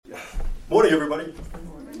Morning, everybody. It's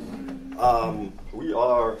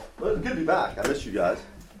good to be back. I missed you guys.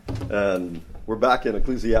 And we're back in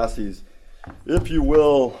Ecclesiastes. If you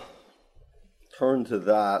will, turn to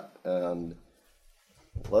that and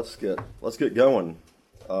let's get going.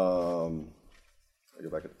 I'll go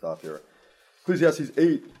back at the top here. Ecclesiastes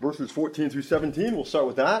 8, verses 14 through 17. We'll start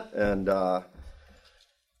with that. And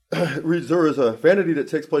it reads, there is a vanity that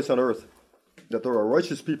takes place on earth, that there are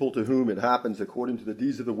righteous people to whom it happens according to the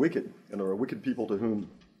deeds of the wicked, and there are wicked people to whom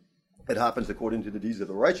it happens according to the deeds of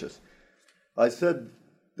the righteous. I said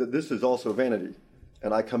that this is also vanity,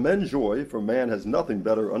 and I commend joy, for man has nothing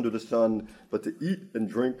better under the sun but to eat and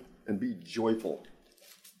drink and be joyful.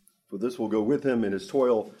 For this will go with him in his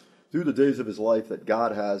toil through the days of his life that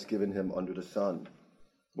God has given him under the sun.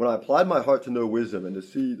 When I applied my heart to know wisdom and to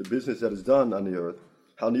see the business that is done on the earth,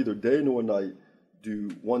 how neither day nor night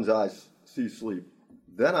do one's eyes see sleep,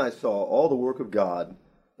 then I saw all the work of God,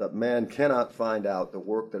 that man cannot find out the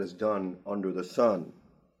work that is done under the sun.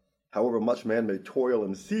 However much man may toil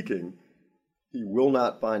in seeking, he will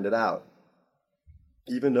not find it out.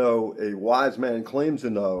 Even though a wise man claims to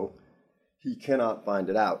know, he cannot find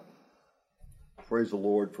it out. Praise the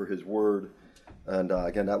Lord for his word. And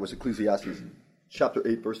again, that was Ecclesiastes chapter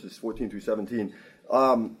 8, verses 14 through 17.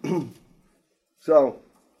 So,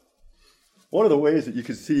 one of the ways that you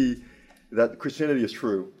can see that Christianity is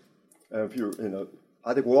true, if you're,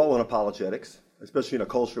 I think we're all in apologetics, especially in a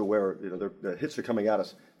culture where the hits are coming at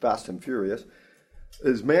us fast and furious,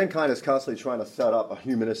 is mankind is constantly trying to set up a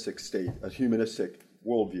humanistic state, a humanistic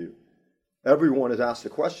worldview. Everyone is asked the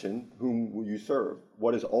question, whom will you serve?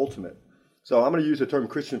 What is ultimate? So I'm going to use the term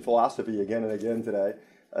Christian philosophy again and again today,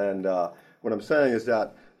 and what I'm saying is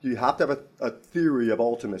that you have to have a theory of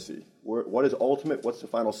ultimacy. What is ultimate? What's the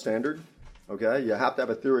final standard? Okay, you have to have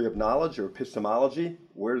a theory of knowledge or epistemology.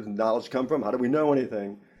 Where does knowledge come from? How do we know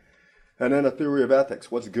anything? And then a theory of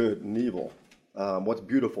ethics. What's good and evil? What's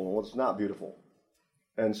beautiful and what's not beautiful?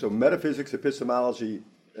 And so metaphysics, epistemology,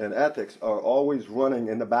 and ethics are always running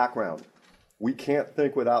in the background. We can't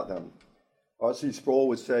think without them. R.C. Sproul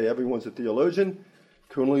would say everyone's a theologian.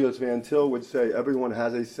 Cornelius Van Til would say everyone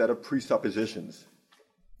has a set of presuppositions.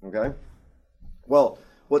 Okay? Well,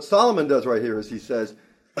 what Solomon does right here is he says,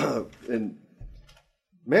 and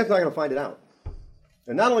man's not going to find it out.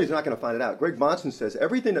 And not only is he not going to find it out, Greg Bonson says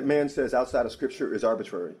everything that man says outside of Scripture is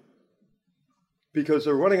arbitrary. Because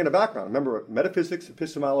they're running in the background. Remember, metaphysics,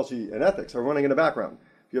 epistemology, and ethics are running in the background.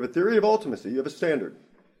 You have a theory of ultimacy, you have a standard.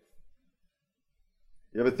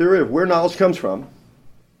 You have a theory of where knowledge comes from.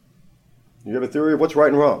 You have a theory of what's right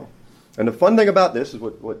and wrong. And the fun thing about this is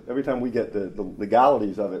what every time we get the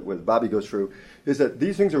legalities of it, what Bobby goes through, is that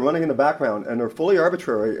these things are running in the background and they're fully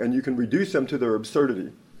arbitrary and you can reduce them to their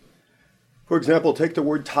absurdity. For example, take the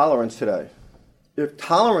word tolerance today. If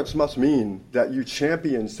tolerance must mean that you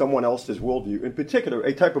champion someone else's worldview, in particular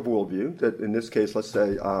a type of worldview, that in this case, let's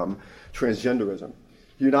say transgenderism,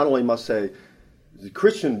 you not only must say the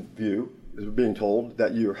Christian view is being told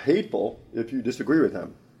that you're hateful if you disagree with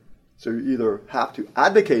them. So you either have to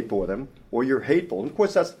advocate for them or you're hateful. And of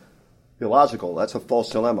course, that's illogical. That's a false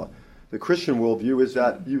dilemma. The Christian worldview is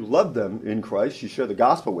that you love them in Christ. You share the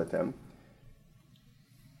gospel with them.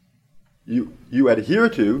 You adhere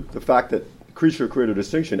to the fact that creature-creator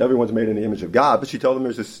distinction, everyone's made in the image of God, but you tell them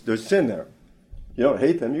there's sin there. You don't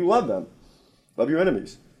hate them. You love them. Love your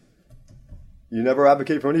enemies. You never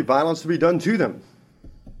advocate for any violence to be done to them.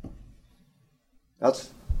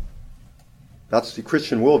 That's the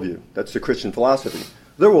Christian worldview. That's the Christian philosophy.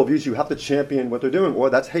 Their worldview is you have to champion what they're doing, or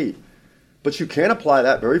that's hate. But you can't apply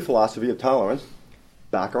that very philosophy of tolerance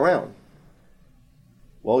back around.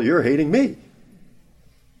 Well, you're hating me.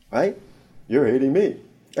 Right? You're hating me.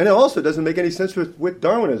 And it also doesn't make any sense with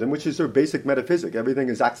Darwinism, which is their basic metaphysic. Everything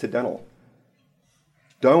is accidental.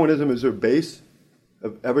 Darwinism is their base.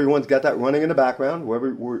 Everyone's got that running in the background, where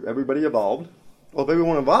everybody evolved. Well, if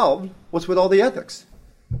everyone evolved, what's with all the ethics?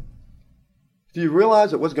 Do you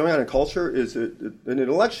realize that what's going on in culture is that in an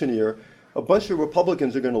election year, a bunch of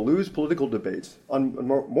Republicans are going to lose political debates on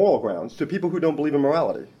moral grounds to people who don't believe in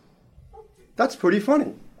morality? That's pretty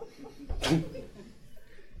funny.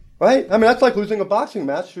 Right? I mean, that's like losing a boxing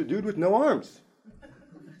match to a dude with no arms.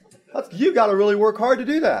 You got to really work hard to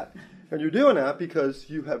do that. And you're doing that because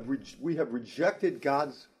we have rejected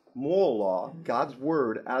God's moral law, God's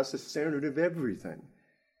word, as the standard of everything.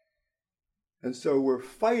 And so we're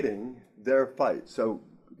fighting their fight. So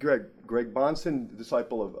Greg Bonson, the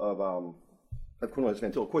disciple of Cornelius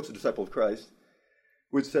Van Til, of course, a disciple of Christ,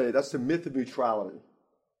 would say that's the myth of neutrality.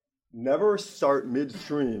 Never start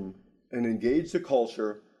midstream and engage the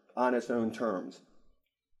culture on its own terms.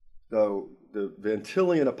 So the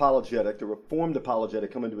Vantillian apologetic, the Reformed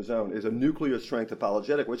apologetic coming to his own, is a nuclear strength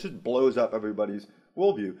apologetic, which just blows up everybody's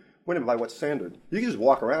worldview. Wait a minute, by what standard? You can just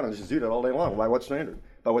walk around and just do that all day long. By what standard?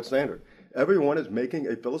 By what standard? Everyone is making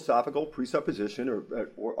a philosophical presupposition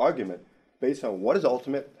or argument based on what is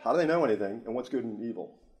ultimate, how do they know anything, and what's good and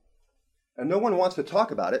evil. And no one wants to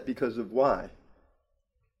talk about it because of why.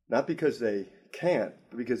 Not because they can't,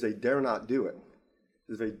 but because they dare not do it.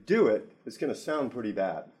 If they do it, it's going to sound pretty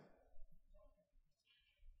bad.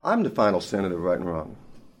 I'm the final standard of right and wrong.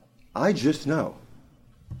 I just know.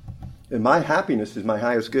 And my happiness is my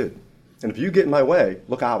highest good. And if you get in my way,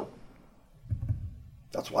 look out.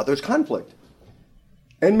 That's why there's conflict.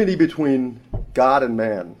 Enmity between God and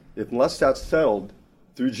man. Unless that's settled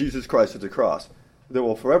through Jesus Christ at the cross, there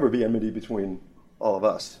will forever be enmity between all of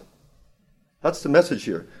us. That's the message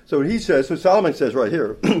here. So Solomon says right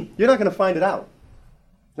here, you're not going to find it out.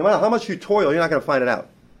 No matter how much you toil, you're not going to find it out.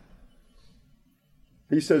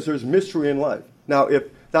 He says there's mystery in life. Now, if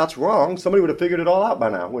that's wrong, somebody would have figured it all out by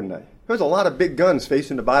now, wouldn't they? There's a lot of big guns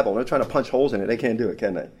facing the Bible, and they're trying to punch holes in it. They can't do it,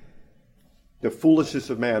 can they? The foolishness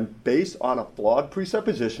of man based on a flawed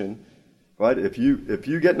presupposition, right? If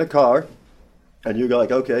you get in a car and you're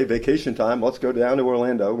like, okay, vacation time, let's go down to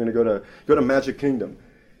Orlando. We're going to go to Magic Kingdom.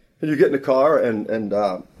 And you get in the car and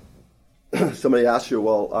somebody asks you,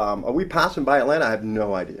 well, are we passing by Atlanta? I have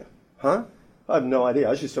no idea. Huh? I have no idea.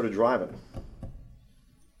 I just started driving.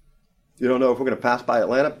 You don't know if we're going to pass by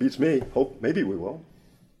Atlanta? Beats me. Hope maybe we will.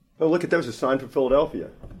 Oh, look, there's a sign for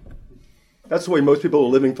Philadelphia. That's the way most people are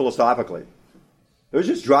living philosophically. They're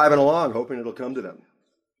just driving along, hoping it'll come to them.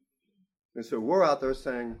 And so we're out there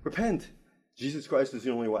saying, repent. Jesus Christ is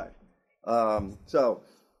the only way. So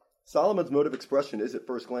Solomon's mode of expression is at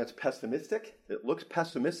first glance pessimistic. It looks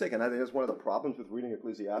pessimistic, and I think that's one of the problems with reading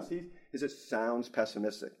Ecclesiastes, is it sounds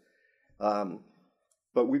pessimistic.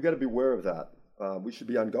 But we've got to be aware of that. We should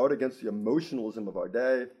be on guard against the emotionalism of our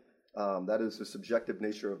day. That is the subjective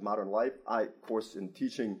nature of modern life. Of course, in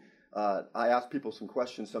teaching, I ask people some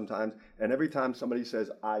questions sometimes, and every time somebody says,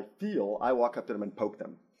 I feel, I walk up to them and poke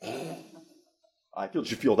them. I feel.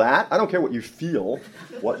 Did you feel that? I don't care what you feel.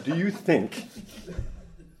 What do you think?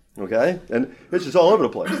 Okay? And it's just all over the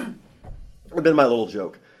place. It's been my little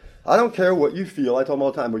joke. I don't care what you feel. I tell them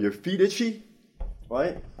all the time, are your feet itchy?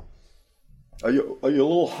 Right? Are you a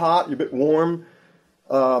little hot? You're a bit warm?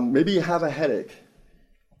 Maybe you have a headache.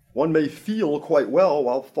 One may feel quite well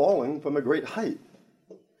while falling from a great height.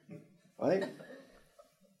 Right?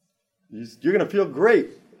 You're going to feel great,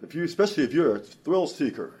 especially if you're a thrill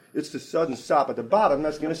seeker. It's the sudden stop at the bottom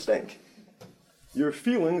that's going to stink. Your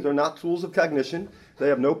feelings are not tools of cognition. They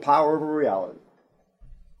have no power over reality.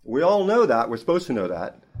 We all know that. We're supposed to know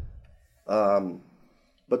that.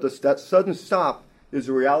 But that sudden stop is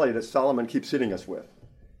a reality that Solomon keeps hitting us with.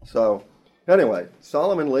 So, anyway,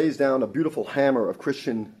 Solomon lays down a beautiful hammer of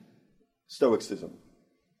Christian Stoicism.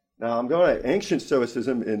 Now, I'm going to ancient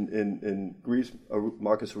Stoicism in Greece,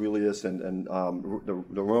 Marcus Aurelius and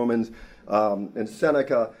the Romans, and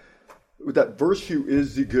Seneca, that virtue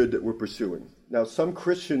is the good that we're pursuing. Now, some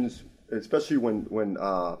Christians, especially when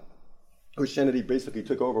Christianity basically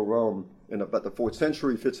took over Rome in about the 4th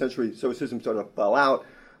century, 5th century, Stoicism sort of fell out,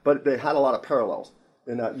 but they had a lot of parallels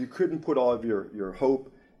in that you couldn't put all of your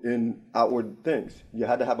hope in outward things. You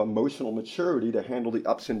had to have emotional maturity to handle the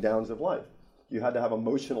ups and downs of life. You had to have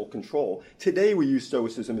emotional control. Today we use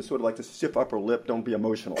Stoicism as sort of like the stiff upper lip, don't be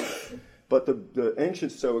emotional. But the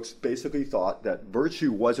ancient Stoics basically thought that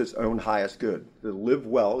virtue was its own highest good. To live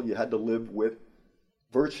well, you had to live with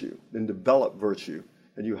virtue and develop virtue.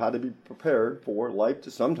 And you had to be prepared for life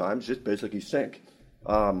to sometimes just basically sink.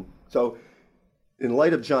 So in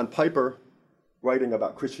light of John Piper writing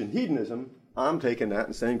about Christian hedonism, I'm taking that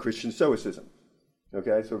and saying Christian Stoicism.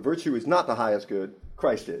 Okay, so virtue is not the highest good,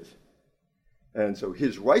 Christ is. And so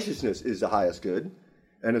his righteousness is the highest good,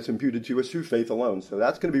 and it's imputed to us through faith alone. So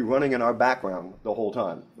that's going to be running in our background the whole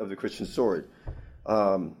time of the Christian story.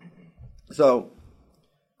 So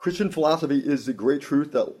Christian philosophy is the great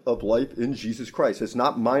truth of life in Jesus Christ. It's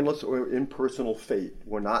not mindless or impersonal faith.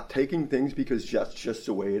 We're not taking things because that's just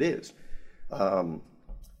the way it is.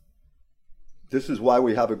 This is why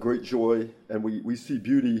we have a great joy, and we see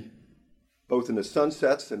beauty both in the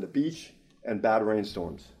sunsets and the beach and bad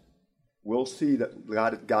rainstorms. We'll see that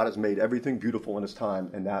God has made everything beautiful in his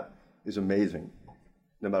time, and that is amazing.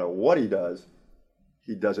 No matter what he does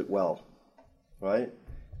it well, right?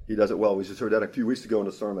 He does it well. We just heard that a few weeks ago in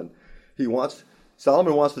a sermon.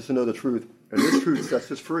 Solomon wants us to know the truth, and this truth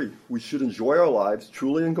sets us free. We should enjoy our lives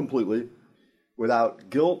truly and completely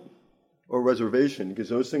without guilt or reservation, because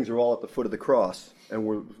those things are all at the foot of the cross, and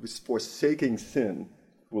we're forsaking sin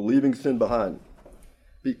We're leaving sin behind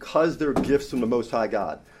because they're gifts from the Most High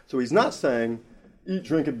God. So he's not saying, eat,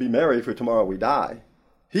 drink, and be merry, for tomorrow we die.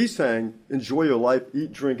 He's saying, enjoy your life,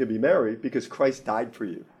 eat, drink, and be merry, because Christ died for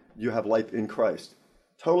you. You have life in Christ.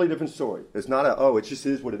 Totally different story. It's not it just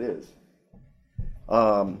is what it is.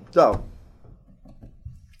 So,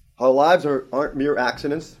 our lives aren't mere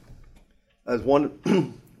accidents. As one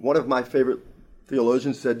of my favorite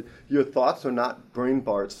theologians said, your thoughts are not brain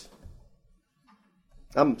parts.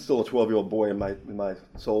 I'm still a 12-year-old boy in my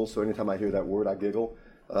soul, so anytime I hear that word, I giggle.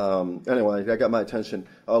 Anyway, that got my attention.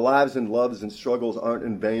 Our lives and loves and struggles aren't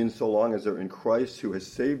in vain so long as they're in Christ, who has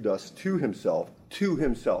saved us to himself. To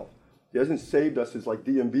himself. He hasn't saved us as like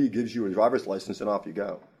DMV gives you a driver's license and off you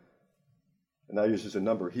go. And that uses a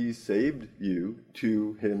number. He saved you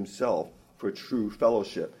to himself for true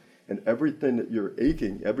fellowship. And everything that you're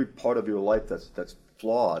aching, every part of your life that's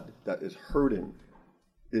flawed, that is hurting,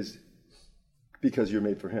 is because you're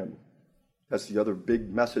made for him. That's the other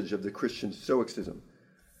big message of the Christian Stoicism.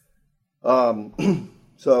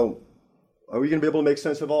 So, are we going to be able to make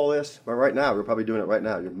sense of all this? Well, right now, we're probably doing it right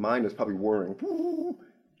now. Your mind is probably whirring.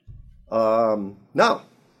 No.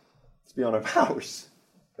 It's beyond our powers.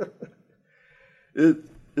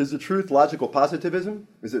 Is the truth logical positivism?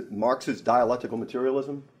 Is it Marxist dialectical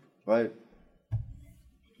materialism? Right?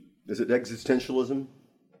 Is it existentialism?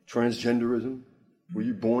 Transgenderism? Were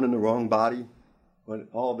you born in the wrong body?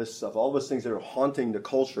 All this stuff, all those things that are haunting the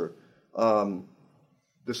culture.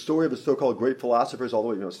 The story of the so-called great philosophers, all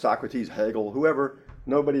the way, Socrates, Hegel, whoever,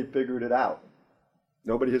 nobody figured it out.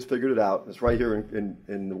 Nobody has figured it out. It's right here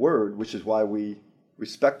in the Word, which is why we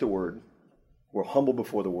respect the Word. We're humble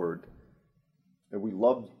before the Word. And we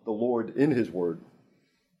love the Lord in his Word.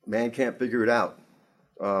 Man can't figure it out.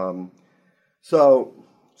 So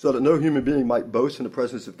that no human being might boast in the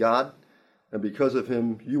presence of God. And because of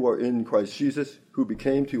him, you are in Christ Jesus, who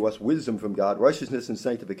became to us wisdom from God, righteousness and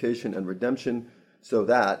sanctification and redemption, so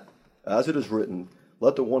that, as it is written,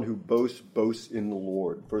 let the one who boasts, boast in the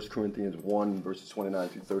Lord. 1 Corinthians 1, verses 29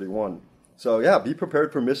 through 31. So, yeah, be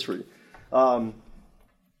prepared for mystery. We're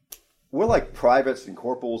like privates and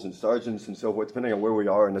corporals and sergeants and so forth, depending on where we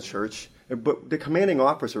are in the church. But the commanding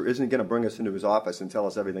officer isn't going to bring us into his office and tell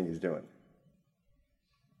us everything he's doing.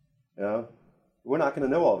 We're not going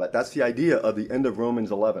to know all that. That's the idea of the end of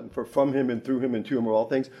Romans 11. For from him and through him and to him are all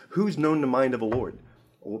things. Who's known the mind of the Lord?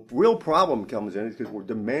 A real problem comes in because we're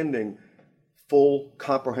demanding full,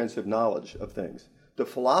 comprehensive knowledge of things. The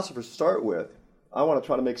philosophers start with, I want to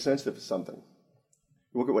try to make sense of something.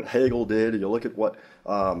 You look at what Hegel did, or you look at what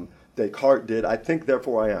Descartes did. I think,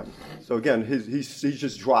 therefore I am. So again, he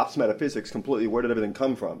just drops metaphysics completely. Where did everything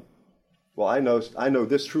come from? Well, I know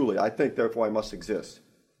this truly. I think, therefore I must exist.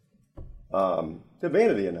 There's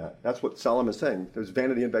vanity in that. That's what Solomon is saying. There's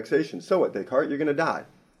vanity and vexation. So what, Descartes? You're going to die.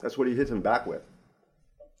 That's what he hits him back with.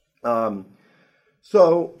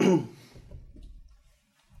 So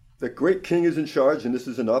the great king is in charge, and this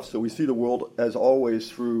is enough. So we see the world, as always,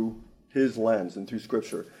 through his lens and through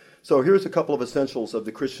Scripture. So here's a couple of essentials of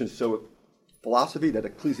the Christian Stoic philosophy that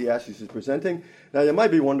Ecclesiastes is presenting. Now, you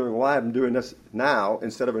might be wondering why I'm doing this now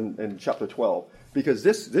instead of in chapter 12. Because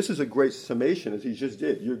this is a great summation, as he just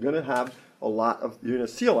did. You're going to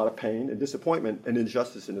see a lot of pain and disappointment and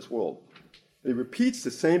injustice in this world. And he repeats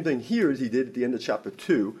the same thing here as he did at the end of chapter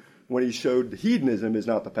 2, when he showed hedonism is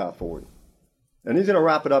not the path forward. And he's going to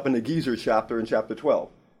wrap it up in the Geezer chapter in chapter 12.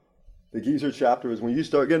 The Geezer chapter is when you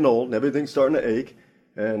start getting old and everything's starting to ache,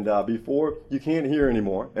 and before you can't hear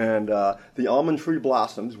anymore, and the almond tree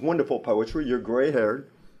blossoms, wonderful poetry, you're gray-haired.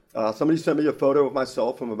 Somebody sent me a photo of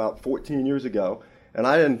myself from about 14 years ago, and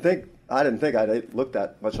I didn't think I'd look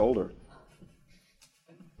that much older.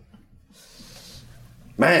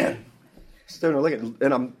 Man, starting to look at,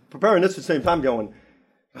 and I'm preparing this at the same time, going,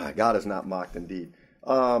 God is not mocked indeed.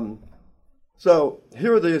 So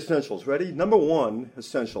here are the essentials. Ready? Number one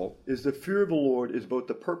essential is the fear of the Lord is both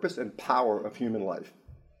the purpose and power of human life.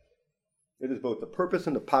 It is both the purpose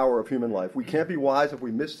and the power of human life. We can't be wise if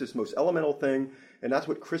we miss this most elemental thing, and that's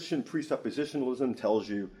what Christian presuppositionalism tells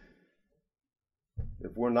you.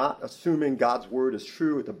 If we're not assuming God's word is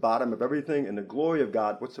true at the bottom of everything and the glory of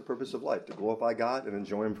God, what's the purpose of life? To glorify God and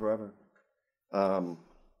enjoy him forever.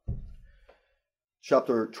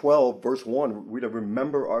 Chapter 12, verse 1, we to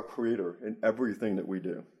remember our Creator in everything that we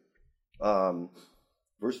do.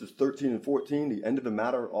 Verses 13 and 14, the end of the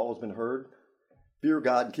matter, all has been heard. Fear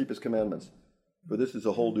God and keep his commandments, for this is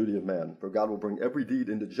the whole duty of man. For God will bring every deed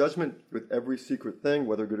into judgment with every secret thing,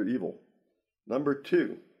 whether good or evil. Number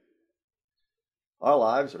 2, our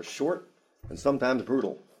lives are short and sometimes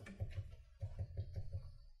brutal.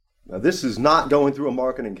 Now, this is not going through a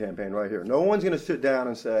marketing campaign right here. No one's going to sit down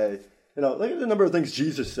and say, look at the number of things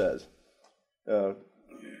Jesus says.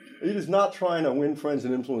 He is not trying to win friends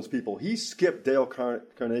and influence people. He skipped Dale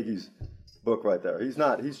Carnegie's book right there. He's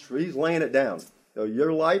not. He's laying it down.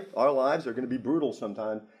 Your life, our lives are going to be brutal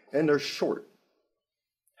sometimes, and they're short,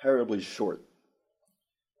 terribly short.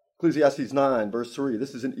 Ecclesiastes 9, verse 3,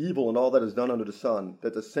 this is an evil in all that is done under the sun,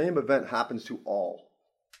 that the same event happens to all.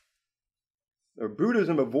 Now,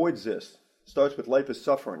 Buddhism avoids this. Starts with life is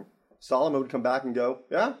suffering. Solomon would come back and go,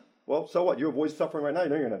 yeah, well, so what? You avoid suffering right now, you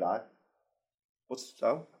know you're going to die. What's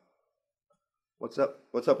up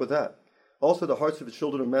with that? Also, the hearts of the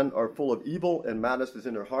children of men are full of evil, and madness is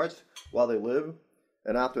in their hearts while they live,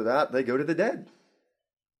 and after that, they go to the dead.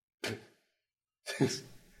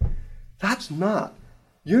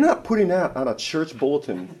 You're not putting that on a church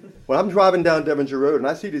bulletin. When I'm driving down Devonshire Road and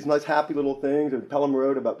I see these nice happy little things or Pelham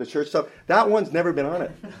Road about the church stuff, that one's never been on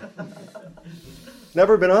it.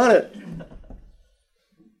 Never been on it.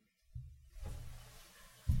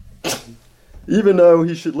 Even though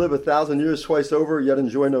he should live 1,000 years twice over, yet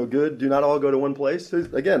enjoy no good, do not all go to one place.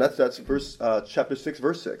 Again, that's verse chapter 6,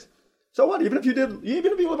 verse 6. So what? Even if you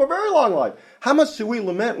live a very long life, how much do we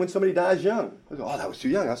lament when somebody dies young? Oh, that was too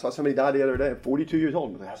young. I saw somebody die the other day at 42 years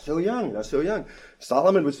old. That's so young. That's so young.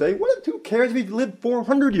 Solomon would say, who cares if he lived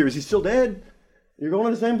 400 years? He's still dead. You're going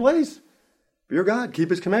to the same place. Fear God. Keep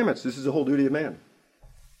his commandments. This is the whole duty of man.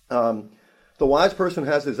 The wise person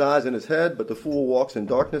has his eyes in his head, but the fool walks in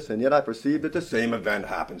darkness, and yet I perceive that the same event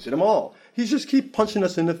happens to them all. He's just keep punching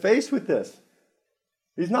us in the face with this.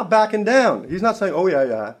 He's not backing down. He's not saying, oh,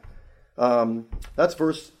 yeah. That's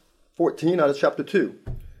verse 14 out of chapter 2.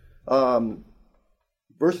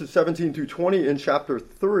 Verses 17 through 20 in chapter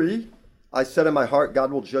 3, I said in my heart,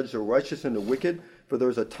 God will judge the righteous and the wicked, for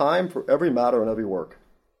there is a time for every matter and every work.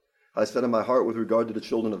 I said in my heart with regard to the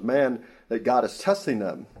children of man that God is testing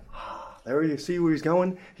them. There you see where he's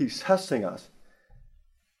going? He's testing us.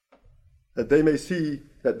 That they may see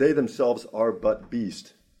that they themselves are but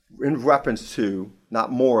beasts. In reference to,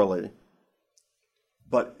 not morally,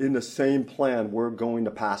 but in the same plan, we're going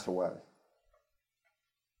to pass away.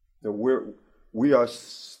 We are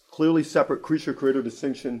clearly separate creature-creator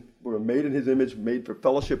distinction. We're made in his image, made for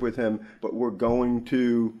fellowship with him, but we're going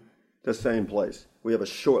to the same place. We have a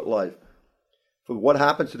short life. For what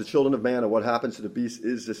happens to the children of man and what happens to the beast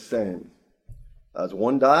is the same. As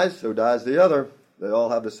one dies, so dies the other. They all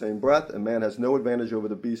have the same breath, and man has no advantage over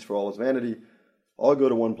the beast for all his vanity. All go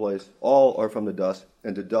to one place. All are from the dust,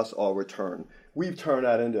 and to dust all return. We've turned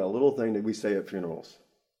that into a little thing that we say at funerals.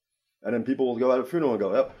 And then people will go at a funeral and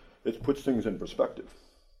go, yep, it puts things in perspective.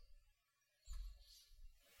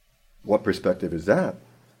 What perspective is that?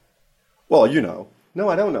 Well, you know. No,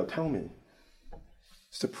 I don't know. Tell me.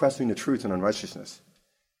 Suppressing the truth and unrighteousness.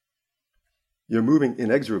 You're moving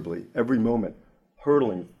inexorably every moment,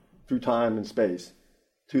 hurtling through time and space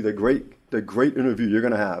to the great interview you're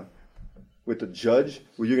going to have with the judge,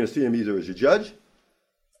 where you're going to see him either as your judge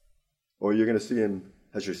or you're going to see him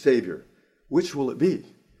as your savior. Which will it be?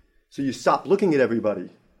 So you stop looking at everybody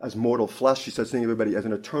as mortal flesh. You start seeing everybody as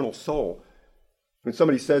an eternal soul. When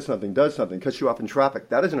somebody says something, does something, cuts you off in traffic,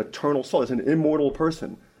 that is an eternal soul. It's an immortal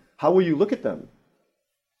person. How will you look at them?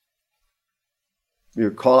 You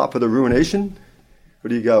call out for the ruination? Or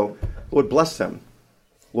do you go, Lord bless them.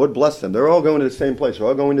 Lord bless them. They're all going to the same place. They're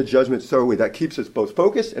all going to judgment, so are we. That keeps us both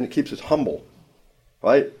focused and it keeps us humble.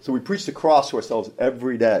 Right? So we preach the cross to ourselves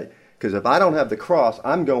every day. Because if I don't have the cross,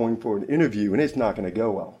 I'm going for an interview and it's not going to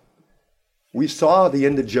go well. We saw the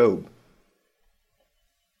end of Job.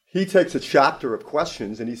 He takes a chapter of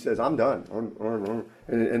questions and he says, I'm done.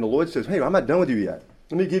 And the Lord says, hey, I'm not done with you yet.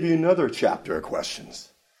 Let me give you another chapter of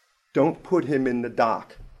questions. Don't put him in the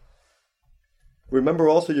dock. Remember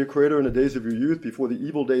also your Creator in the days of your youth, before the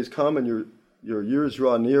evil days come and your years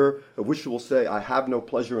draw near, of which you will say, I have no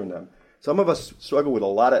pleasure in them. Some of us struggle with a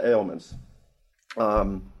lot of ailments.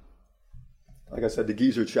 Like I said, the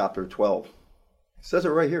Geezer chapter 12. It says it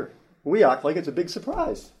right here. We act like it's a big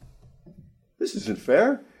surprise. This isn't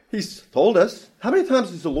fair. He's told us. How many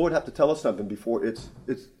times does the Lord have to tell us something before it's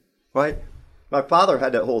right? My father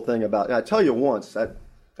had that whole thing about, I tell you once,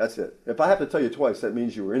 that's it. If I have to tell you twice, that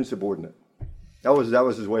means you were insubordinate. That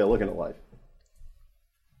was his way of looking at life.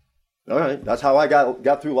 All right, that's how I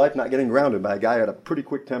got through life, not getting grounded by a guy who had a pretty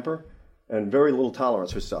quick temper and very little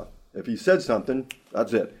tolerance for stuff. If he said something,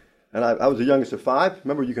 that's it. And I was the youngest of 5.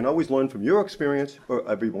 Remember, you can always learn from your experience or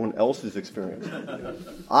everyone else's experience.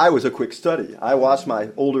 I was a quick study. I watched my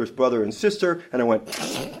oldest brother and sister, and I went,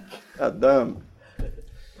 that's dumb.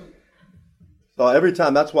 So every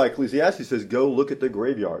time, that's why Ecclesiastes says, go look at the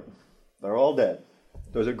graveyard. They're all dead.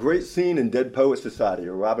 There's a great scene in Dead Poets Society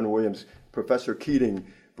where Robin Williams, Professor Keating,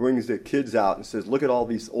 brings the kids out and says, look at all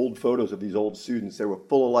these old photos of these old students. They were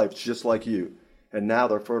full of life just like you. And now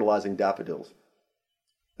they're fertilizing daffodils.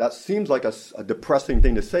 That seems like a depressing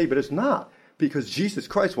thing to say, but it's not, because Jesus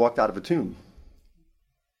Christ walked out of a tomb.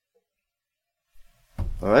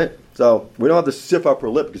 All right? So we don't have to stiff upper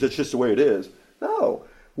lip because it's just the way it is. No.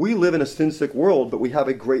 We live in a sin-sick world, but we have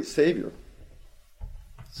a great Savior.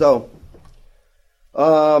 So,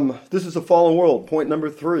 this is a fallen world. Point number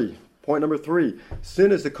three.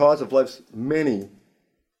 Sin is the cause of life's many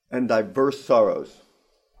and diverse sorrows.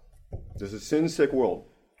 This is a sin-sick world.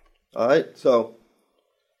 All right? So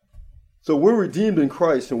we're redeemed in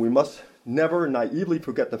Christ, and we must never naively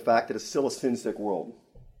forget the fact that it's still a sin-sick world.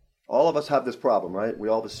 All of us have this problem, right? We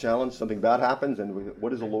all have this challenge. Something bad happens, and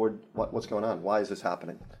what is the Lord? What's going on? Why is this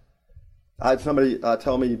happening? I had somebody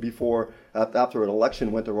tell me before, after an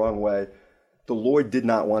election went the wrong way, the Lord did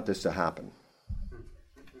not want this to happen.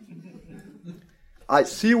 I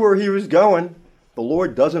see where he was going. The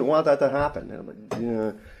Lord doesn't want that to happen. And I'm like,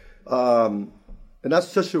 yeah. And that's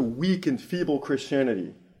such a weak and feeble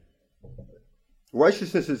Christianity.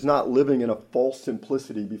 Righteousness is not living in a false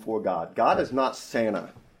simplicity before God. God is not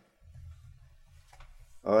Santa.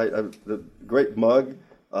 All right, the great mug,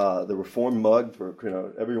 the reformed mug for,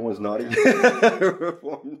 everyone's naughty.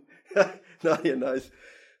 Reformed, naughty and nice.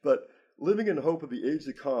 But living in hope of the age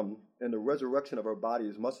to come and the resurrection of our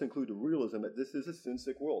bodies must include the realism that this is a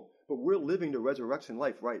sin-sick world. But we're living the resurrection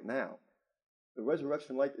life right now. The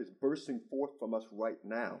resurrection life is bursting forth from us right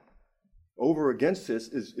now. Over against this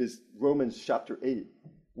is Romans chapter 8.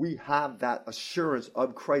 We have that assurance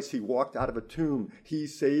of Christ. He walked out of a tomb. He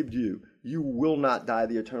saved you. You will not die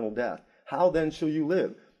the eternal death. How then shall you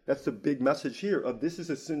live? That's the big message here of this is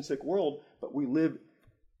a sin-sick world, but we live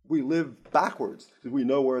backwards because we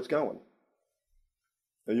know where it's going.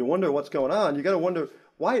 And you wonder what's going on. You got to wonder,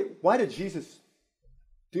 why did Jesus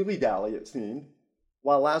dilly-dally, it seemed,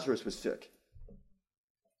 while Lazarus was sick?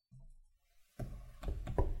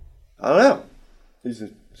 I don't know.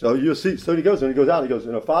 So you'll see. So he goes, and he goes out. He goes,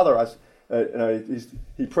 Father,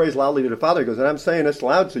 he prays loudly to the Father. He goes, and I'm saying this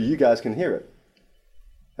loud so you guys can hear it.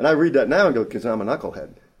 And I read that now and go, because I'm a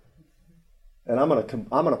knucklehead, and I'm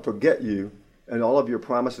gonna forget you and all of your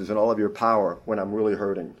promises and all of your power when I'm really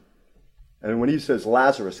hurting. And when he says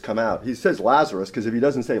Lazarus, come out, he says Lazarus because if he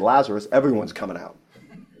doesn't say Lazarus, everyone's coming out.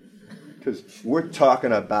 Because we're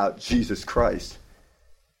talking about Jesus Christ.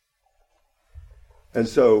 And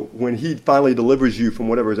so when he finally delivers you from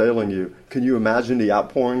whatever is ailing you, can you imagine the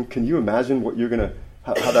outpouring? Can you imagine what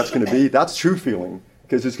how that's going to be? That's true feeling,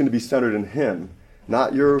 because it's going to be centered in him,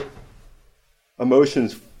 not your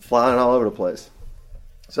emotions flying all over the place.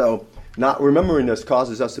 So not remembering this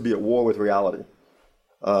causes us to be at war with reality.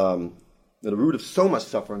 The root of so much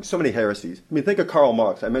suffering, so many heresies. I mean, think of Karl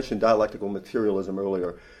Marx. I mentioned dialectical materialism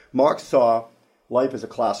earlier. Marx saw life as a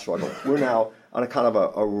class struggle. We're now on a kind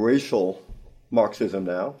of a racial Marxism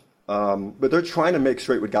now, but they're trying to make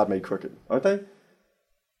straight what God made crooked, aren't they?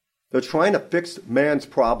 They're trying to fix man's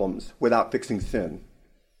problems without fixing sin.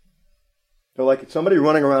 They're like somebody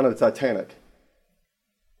running around in the Titanic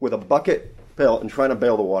with a bucket pail and trying to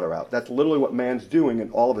bail the water out. That's literally what man's doing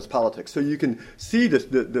in all of his politics. So you can see this,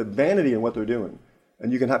 the vanity in what they're doing,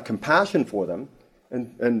 and you can have compassion for them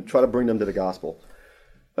and try to bring them to the gospel.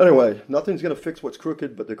 Anyway, nothing's going to fix what's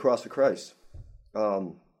crooked but the cross of Christ.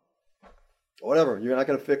 Whatever, we're not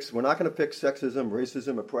going to fix sexism,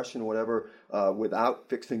 racism, oppression, whatever, without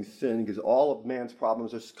fixing sin, because all of man's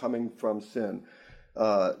problems are coming from sin.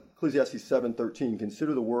 Ecclesiastes 7:13,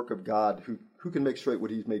 consider the work of God who can make straight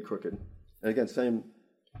what he's made crooked. And again, same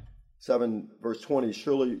 7 verse 20,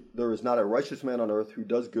 surely there is not a righteous man on earth who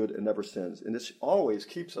does good and never sins. And this always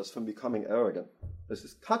keeps us from becoming arrogant. This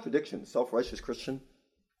is contradiction, self-righteous Christian.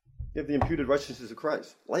 You have the imputed righteousness of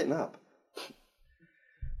Christ. Lighten up.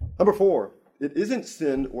 Number 4. It isn't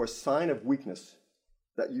sin or a sign of weakness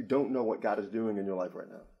that you don't know what God is doing in your life right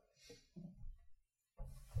now.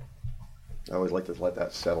 I always like to let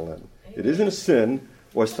that settle in. It isn't a sin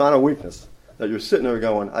or a sign of weakness that you're sitting there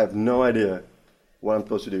going, I have no idea what I'm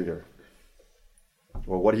supposed to do here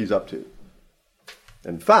or what he's up to.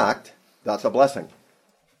 In fact, that's a blessing.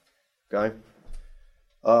 Okay?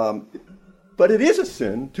 But it is a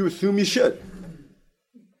sin to assume you should.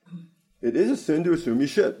 It is a sin to assume you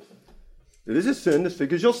should. It is a sin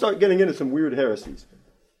because you'll start getting into some weird heresies.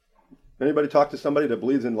 Anybody talk to somebody that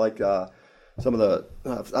believes in some of the?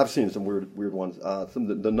 I've seen some weird ones. Some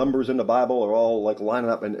of the numbers in the Bible are all like lining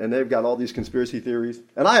up, and they've got all these conspiracy theories.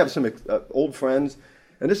 And I have some old friends,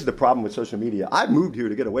 and this is the problem with social media. I moved here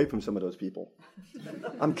to get away from some of those people.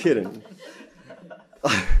 I'm kidding.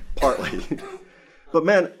 Partly. But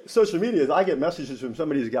man, social media is, I get messages from some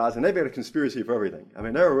of these guys, and they've got a conspiracy for everything. I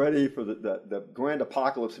mean, they're ready for the grand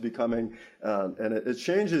apocalypse to be coming, and it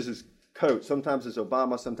changes its coat. Sometimes it's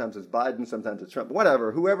Obama, sometimes it's Biden, sometimes it's Trump,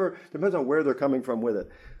 whatever, whoever, depends on where they're coming from with it.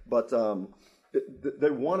 But they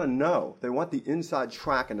want to know. They want the inside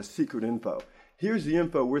track and the secret info. Here's the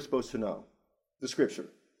info we're supposed to know, the Scripture.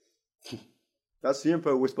 That's the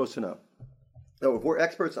info we're supposed to know. So if we're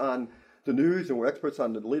experts on the news and we're experts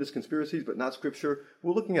on the latest conspiracies, but not Scripture,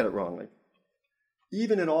 we're looking at it wrongly.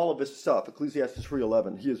 Even in all of this stuff, Ecclesiastes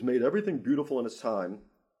 3:11, he has made everything beautiful in its time.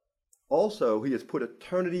 Also, he has put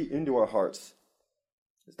eternity into our hearts.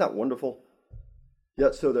 Isn't that wonderful?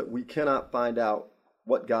 Yet so that we cannot find out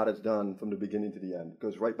what God has done from the beginning to the end. It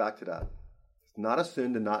goes right back to that. It's not a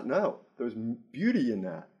sin to not know. There's beauty in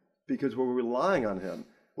that because we're relying on him.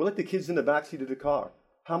 We're like the kids in the backseat of the car.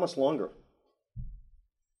 How much longer?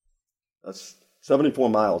 That's 74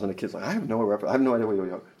 miles, and the kid's like, I have no idea where you're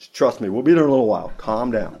going. Trust me, we'll be there in a little while.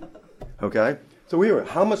 Calm down. Okay? So here,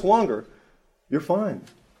 how much longer? You're fine.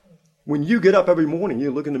 When you get up every morning,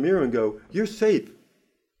 you look in the mirror and go, you're safe.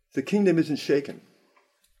 The kingdom isn't shaken.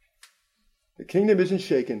 The kingdom isn't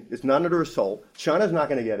shaken. It's not under assault. China's not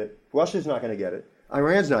going to get it. Russia's not going to get it.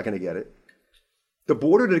 Iran's not going to get it. The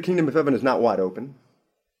border to the kingdom of heaven is not wide open.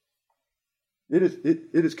 It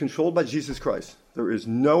is controlled by Jesus Christ. There is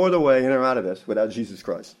no other way in or out of this without Jesus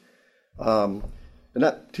Christ. And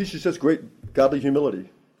that teaches us great godly humility.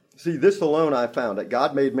 See, this alone I found, that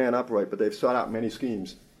God made man upright, but they've sought out many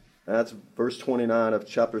schemes. And that's verse 29 of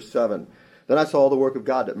chapter 7. Then I saw the work of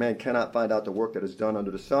God, that man cannot find out the work that is done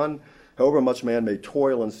under the sun. However much man may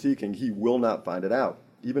toil in seeking, he will not find it out.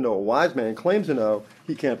 Even though a wise man claims to know,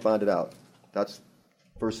 he can't find it out. That's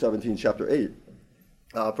verse 17, chapter 8.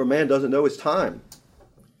 For man doesn't know his time.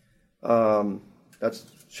 That's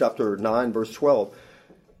chapter 9, verse 12.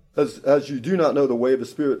 As you do not know the way of the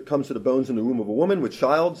Spirit comes to the bones in the womb of a woman with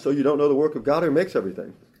child, so you don't know the work of God who makes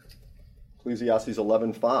everything. Ecclesiastes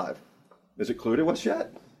 11:5. Is it clear to us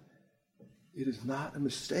yet? It is not a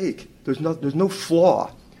mistake. There's no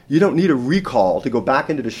flaw. You don't need a recall to go back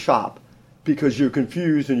into the shop because you're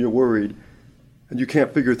confused and you're worried and you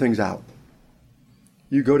can't figure things out.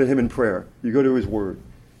 You go to him in prayer. You go to his word.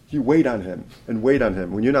 You wait on him and wait on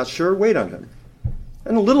him. When you're not sure, wait on him.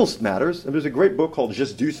 And the little matters. And there's a great book called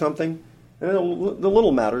Just Do Something. And the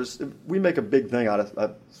little matters. We make a big thing out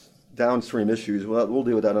of downstream issues. We'll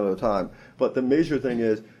deal with that another time. But the major thing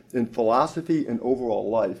is, in philosophy and overall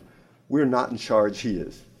life, we're not in charge, he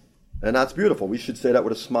is. And that's beautiful. We should say that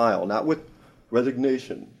with a smile, not with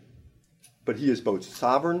resignation. But he is both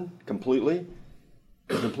sovereign completely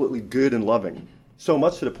and completely good and loving. So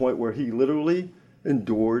much to the point where he literally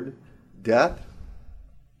endured death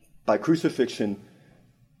by crucifixion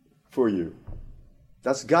for you.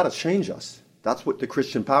 That's got to change us. That's what the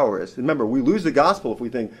Christian power is. Remember, we lose the gospel if we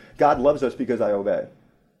think God loves us because I obey.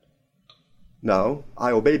 No,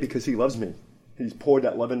 I obey because he loves me. He's poured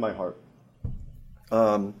that love in my heart.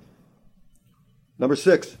 Number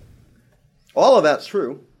 6, all of that's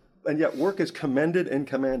true, and yet work is commended and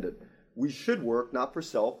commanded. We should work not for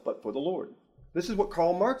self, but for the Lord. This is what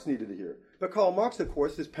Karl Marx needed to hear. But Karl Marx, of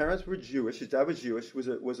course, his parents were Jewish. His dad was Jewish, was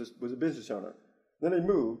a business owner. Then he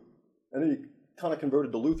moved, and then he kind of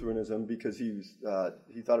converted to Lutheranism because he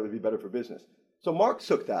thought it would be better for business. So Marx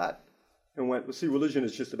took that and went, well, see, religion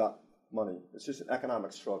is just about money. It's just an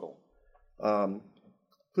economic struggle.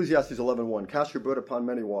 Ecclesiastes 11:1, cast your bread upon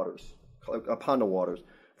the waters,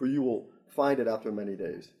 for you will find it after many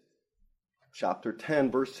days. Chapter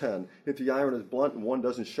 10, verse 10, if the iron is blunt and one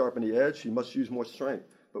doesn't sharpen the edge, you must use more strength,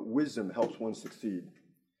 but wisdom helps one succeed.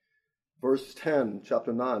 Verse 10,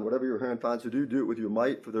 chapter 9, whatever your hand finds to do, do it with your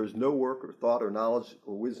might, for there is no work or thought or knowledge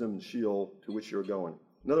or wisdom in Sheol to which you're going.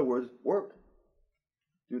 In other words, work.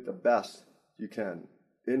 Do it the best you can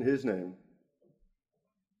in his name.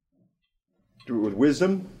 Do it with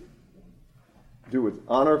wisdom. Do it with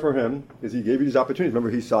honor for him, because he gave you these opportunities.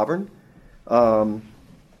 Remember, he's sovereign.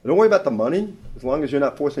 Don't worry about the money. As long as you're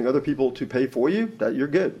not forcing other people to pay for you, that you're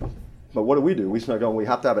good. But what do? We start going, we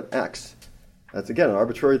have to have an X. That's, again, an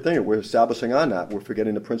arbitrary thing. We're establishing on that. We're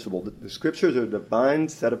forgetting the principle. The scriptures are a divine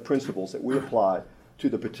set of principles that we apply to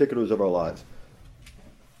the particulars of our lives.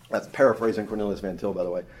 That's paraphrasing Cornelius Van Til, by the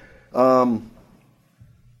way.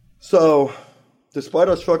 So, despite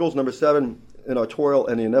our struggles, number 7, in our toil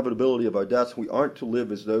and the inevitability of our deaths, we aren't to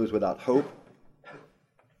live as those without hope.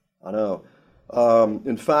 I know.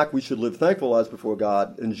 In fact, we should live thankful lives before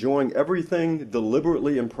God, enjoying everything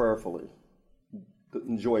deliberately and prayerfully.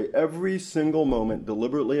 Enjoy every single moment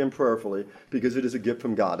deliberately and prayerfully, because it is a gift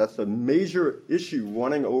from God. That's the major issue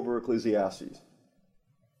running over Ecclesiastes.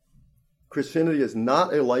 Christianity is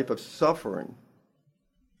not a life of suffering,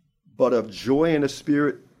 but of joy in the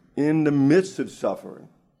Spirit in the midst of suffering.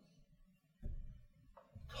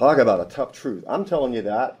 Talk about a tough truth. I'm telling you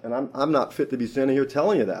that, and I'm not fit to be standing here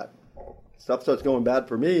telling you that. Stuff starts going bad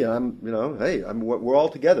for me, and we're all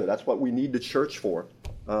together. That's what we need the church for,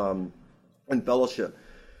 and fellowship.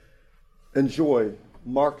 And joy,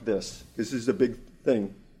 mark this. This is a big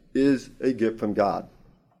thing, is a gift from God.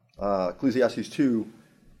 Ecclesiastes 2,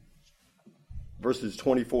 verses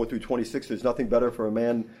 24 through 26, there's nothing better for a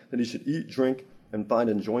man than he should eat, drink, and find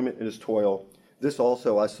enjoyment in his toil. This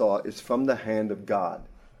also I saw is from the hand of God.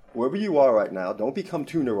 Wherever you are right now, don't become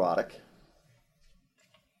too neurotic.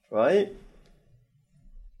 Right?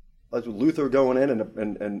 As with Luther going in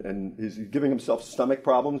and he's giving himself stomach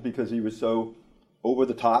problems because he was so over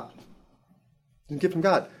the top. It's a gift from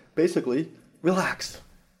God. Basically, relax.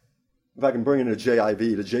 If I can bring in a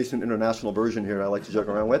JIV, the Jason International Version here, I like to joke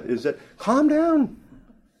around with, is that calm down.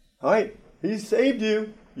 All right? He's saved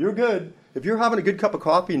you. You're good. If you're having a good cup of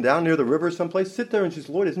coffee and down near the river someplace, sit there and just,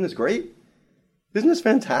 Lord, isn't this great? Isn't this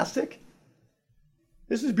fantastic?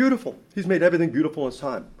 This is beautiful. He's made everything beautiful in his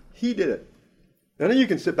time. He did it. And then you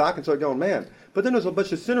can sit back and start going, man, but then there's a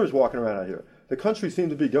bunch of sinners walking around out here. The country seems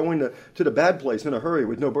to be going to the bad place in a hurry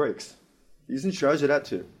with no brakes. He's in charge of that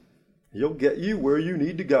too. He'll get you where you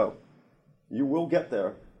need to go. You will get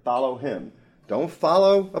there. Follow him. Don't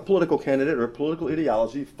follow a political candidate or a political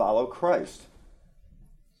ideology. Follow Christ.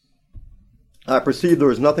 I perceive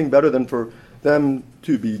there is nothing better than for them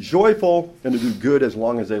to be joyful and to do good as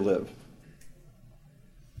long as they live.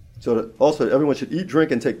 So that also everyone should eat,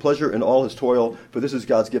 drink, and take pleasure in all his toil, for this is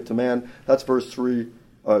God's gift to man. That's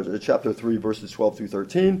chapter 3, verses 12 through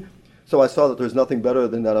 13. So I saw that there's nothing better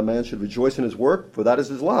than that a man should rejoice in his work, for that is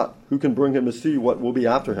his lot. Who can bring him to see what will be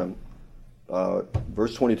after him?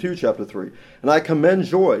 Verse 22, chapter 3. And I commend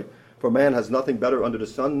joy, for man has nothing better under the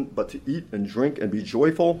sun but to eat and drink and be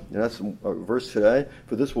joyful. And that's a verse today.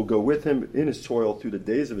 For this will go with him in his toil through the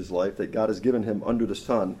days of his life that God has given him under the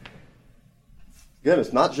sun. Again,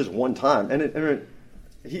 it's not just one time. And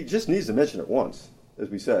he just needs to mention it once, as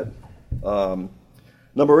we said.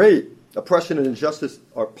 Number 8, oppression and injustice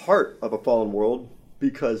are part of a fallen world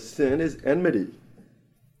because sin is enmity.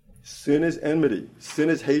 Sin is enmity. Sin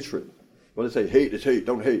is hatred. When they say hate is hate,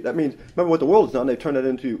 don't hate. That means, remember what the world has done? They've turned that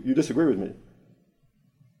into, you disagree with me.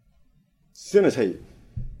 Sin is hate.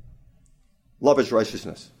 Love is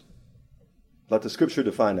righteousness. Let the scripture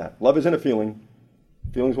define that. Love isn't a feeling.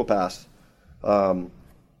 Feelings will pass.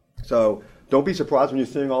 So don't be surprised when you're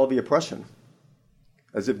seeing all of the oppression.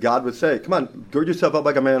 As if God would say, come on, gird yourself up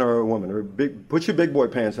like a man or a woman, or put your big boy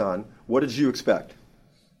pants on. What did you expect?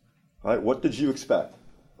 All right, what did you expect?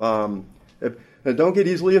 And don't get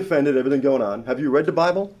easily offended, everything going on. Have you read the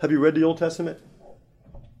Bible? Have you read the Old Testament?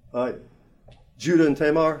 All right. Judah and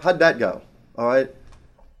Tamar, how'd that go? All right.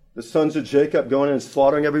 The sons of Jacob going in and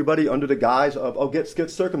slaughtering everybody under the guise of, get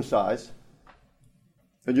circumcised.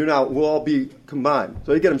 And we'll all be combined.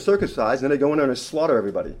 So they get them circumcised, and then they go in there and slaughter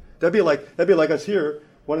everybody. That'd be like us here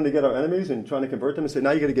wanting to get our enemies and trying to convert them and say, now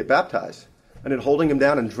you got to get baptized. And then holding them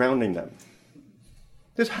down and drowning them.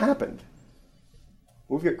 This happened.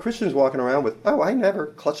 We've got Christians walking around with, I never,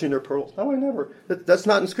 clutching their pearls. I never. That's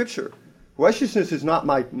not in Scripture. Righteousness is not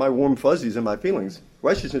my warm fuzzies and my feelings.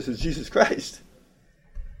 Righteousness is Jesus Christ.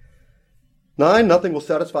 9, nothing will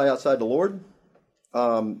satisfy outside the Lord.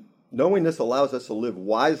 Knowing this allows us to live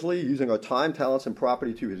wisely, using our time, talents, and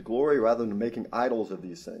property to his glory rather than making idols of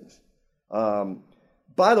these things.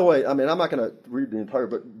 By the way, I'm not going to read the entire,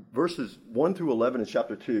 but verses 1 through 11 in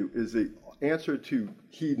chapter 2 is the answer to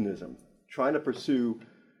hedonism. Trying to pursue,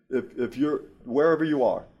 if you're wherever you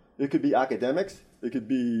are, it could be academics, it could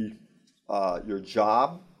be your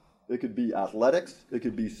job, it could be athletics, it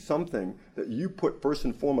could be something that you put first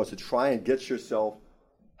and foremost to try and get yourself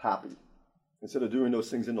happy. Instead of doing those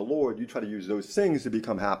things in the Lord, you try to use those things to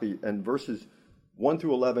become happy. And verses 1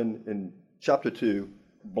 through 11 in chapter 2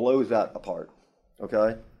 blows that apart.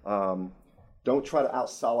 Okay? Don't try to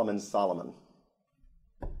out-Solomon Solomon.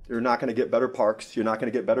 You're not going to get better parks. You're not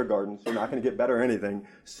going to get better gardens. You're not going to get better anything.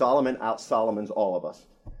 Solomon out-Solomons all of us.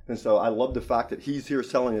 And so I love the fact that he's here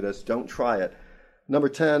telling you this. Don't try it. Number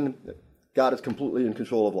 10, God is completely in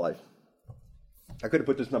control of life. I could have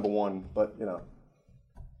put this number 1, but, I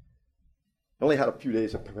only had a few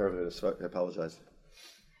days to prepare for this, so I apologize.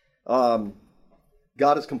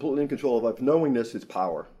 God is completely in control of life. Knowing this is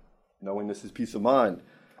power. Knowing this is peace of mind.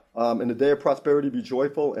 In the day of prosperity, be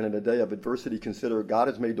joyful, and in the day of adversity, consider God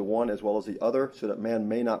has made the one as well as the other, so that man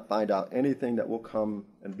may not find out anything that will come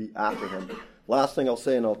and be after him. Last thing I'll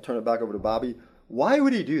say, and I'll turn it back over to Bobby. Why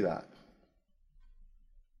would he do that?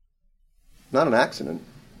 Not an accident.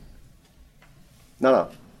 No.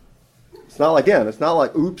 It's not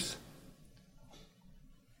like, oops,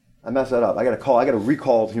 I messed that up. I got to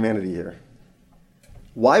recall humanity here.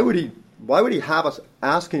 Why would he have us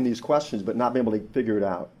asking these questions but not be able to figure it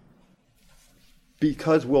out?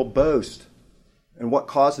 Because we'll boast. And what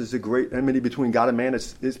causes the great enmity between God and man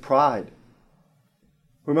is pride.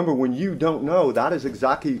 Remember, when you don't know, that is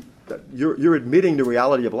exactly, you're admitting the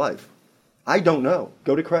reality of life. I don't know.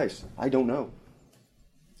 Go to Christ. I don't know.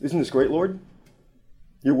 Isn't this great, Lord?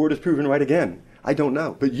 Your word is proven right again. I don't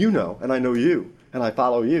know. But you know, and I know you, and I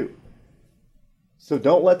follow you. So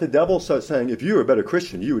don't let the devil start saying, if you were a better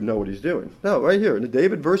Christian, you would know what he's doing. No, right here, in the day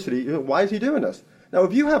of adversity, why is he doing this? Now,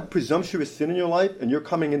 if you have presumptuous sin in your life and you're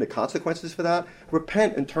coming into consequences for that,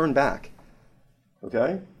 repent and turn back.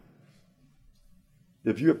 Okay?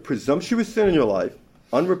 If you have presumptuous sin in your life,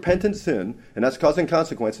 unrepentant sin, and that's causing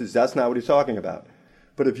consequences, that's not what he's talking about.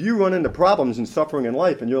 But if you run into problems and suffering in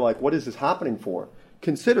life and you're like, what is this happening for?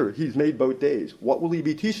 Consider he's made both days. What will he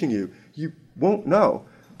be teaching you? You won't know.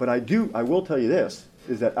 But I will tell you this,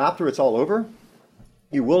 is that after it's all over,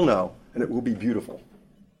 you will know, and it will be beautiful.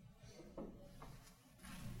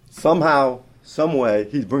 Somehow, some way,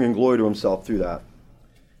 he's bringing glory to himself through that.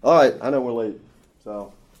 All right, I know we're late.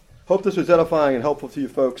 So, hope this was edifying and helpful to you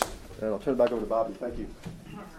folks. And I'll turn it back over to Bobby. Thank you.